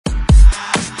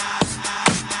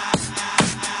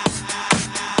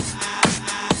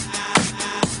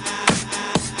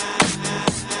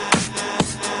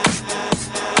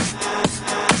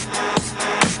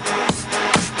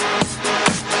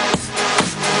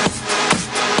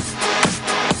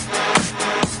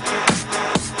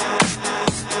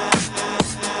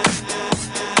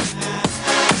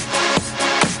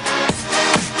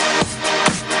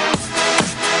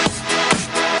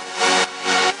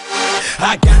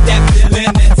that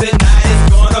feeling that tonight is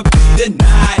gonna be the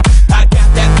night. I got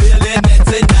that feeling that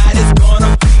tonight is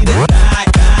gonna be the night.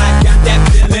 I got that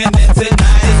feeling that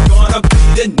tonight is gonna be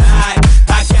the night.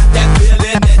 I got that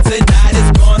feeling that tonight is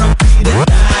gonna be the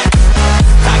night.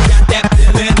 I got that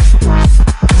feeling.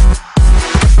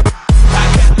 I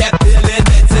got that feeling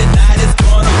that tonight is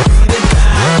gonna be the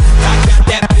night. I got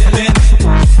that feeling.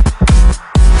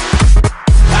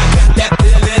 I got that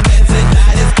feeling that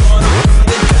tonight is gonna be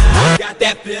the night. I got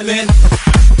that feeling.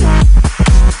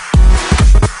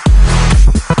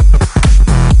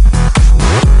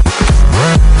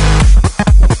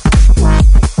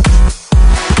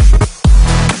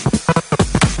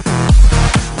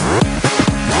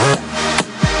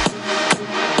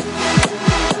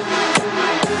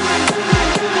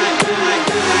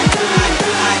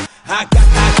 I got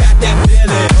that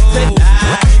feeling.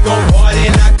 Tonight we gon' party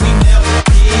like we never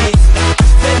did.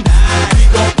 Tonight we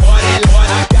gon' party, Lord.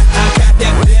 I got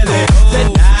that feeling.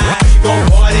 Tonight.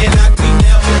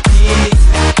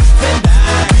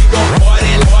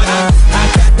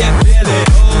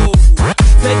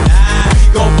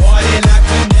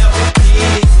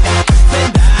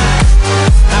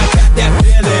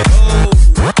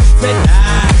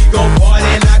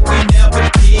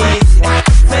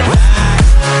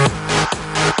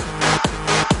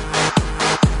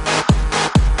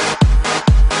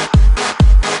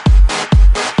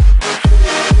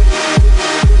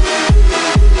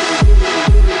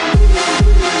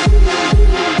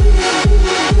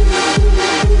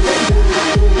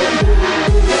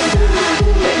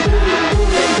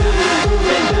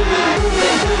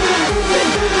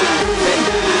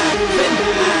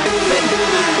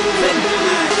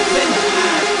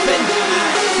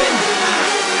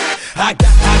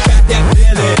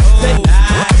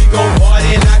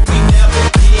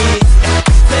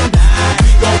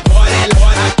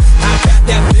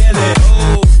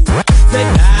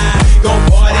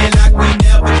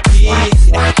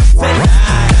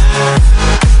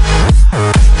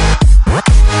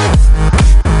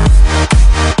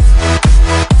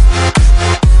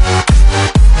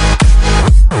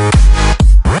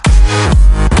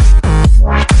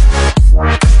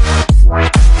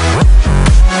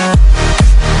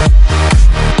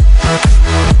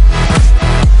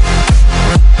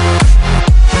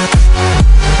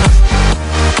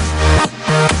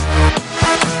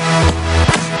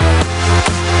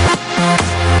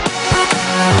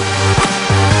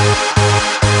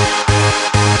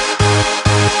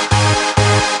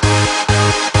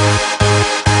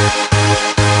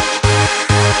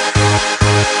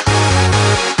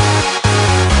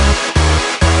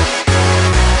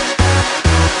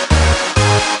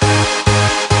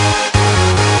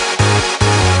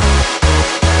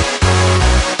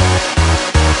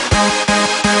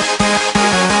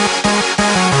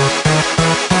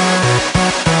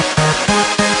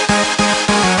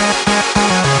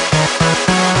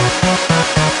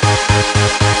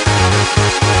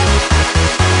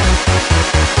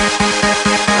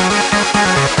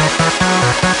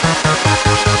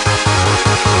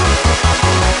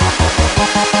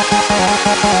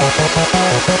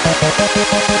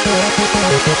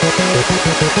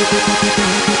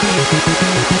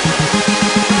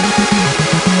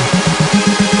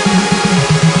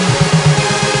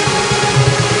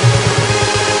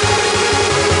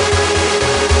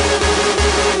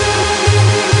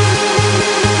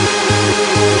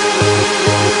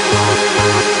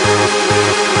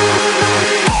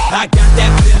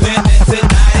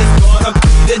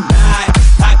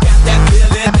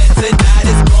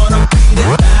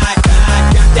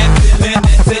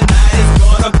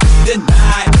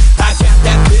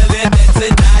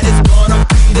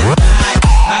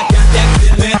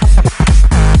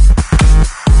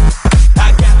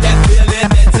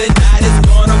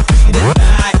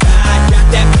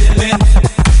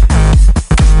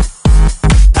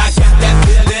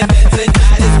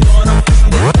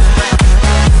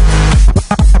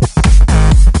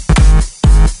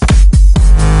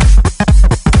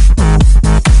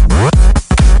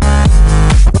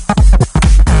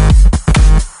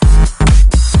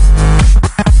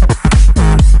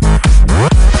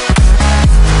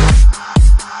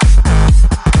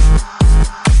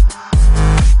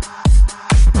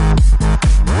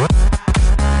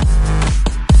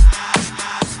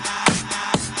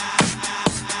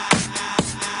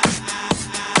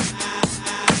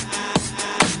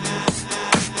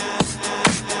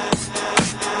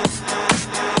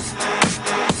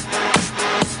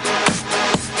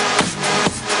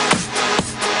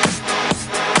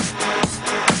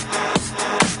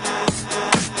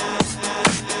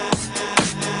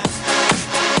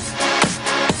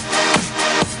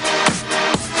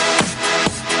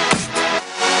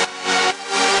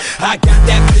 I got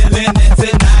that feeling that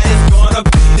tonight is gonna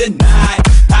be the night.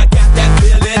 I got that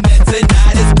feeling that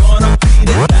tonight is gonna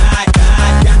be the night.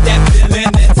 I got that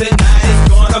feeling that tonight is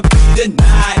gonna be the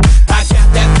night. I got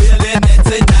that feeling that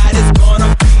tonight is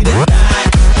gonna be the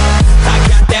night. I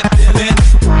got that feeling.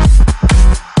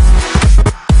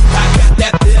 I got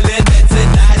that feeling that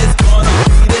tonight is gonna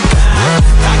be the night.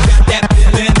 I got that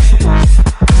feeling.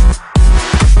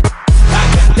 I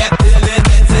got that feeling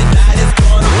that tonight is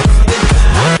gonna be the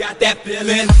night. I got that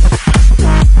feeling.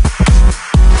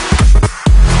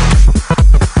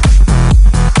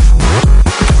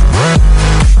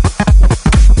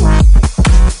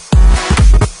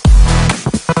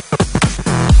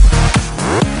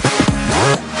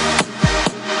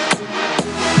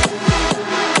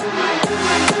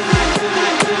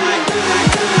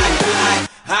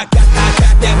 I got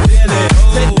that feeling.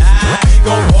 Tonight we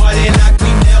gon' party like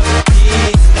we never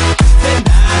did.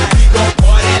 Tonight we gon'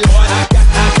 party, Lord. I got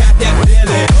that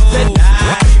feeling.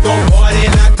 Tonight we gon' party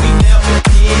like we never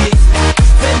did.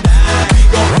 Tonight we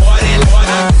gon' party, Lord.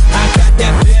 I got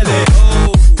that feeling.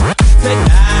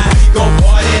 Tonight we gon'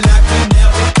 party like we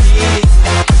never did.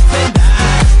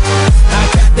 Tonight I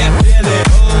got that feeling.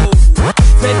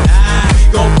 Tonight we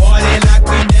gon' party like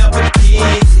we never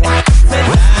did.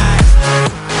 Tonight.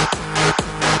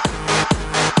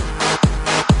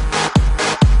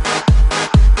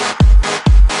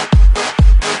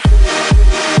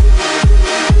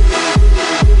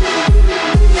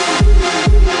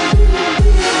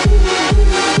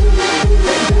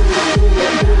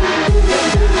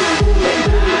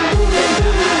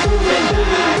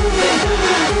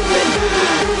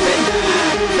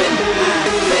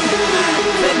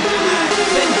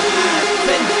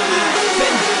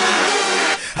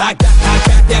 I got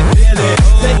that feeling.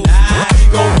 Tonight we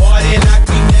gon' party like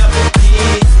we never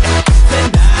did.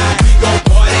 Tonight we gon'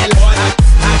 party, Lord.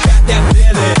 I got that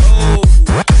feeling.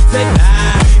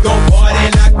 Tonight we gon' party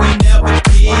like we never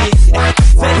did.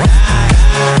 Tonight.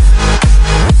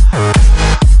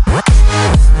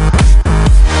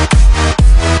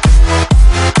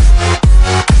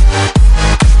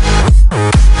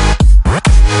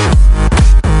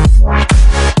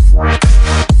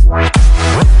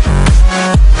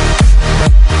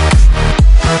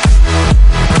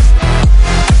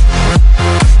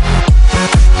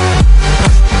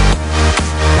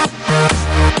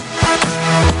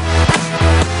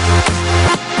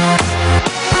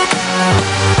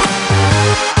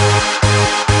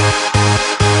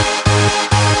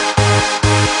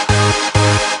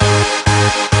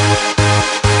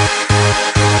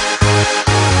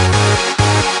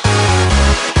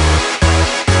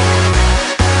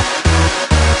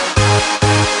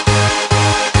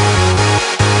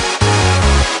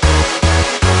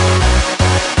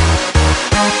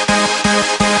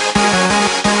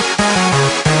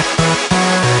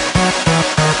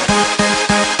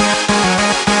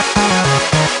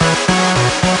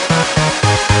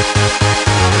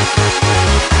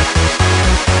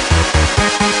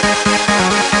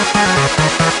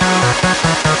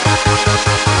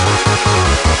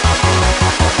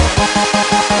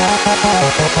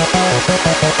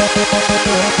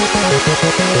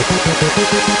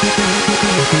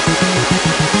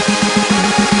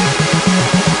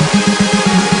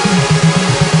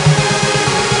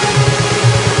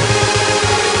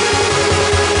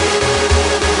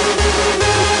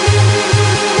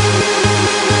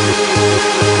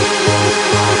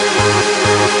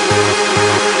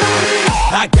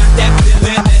 I got that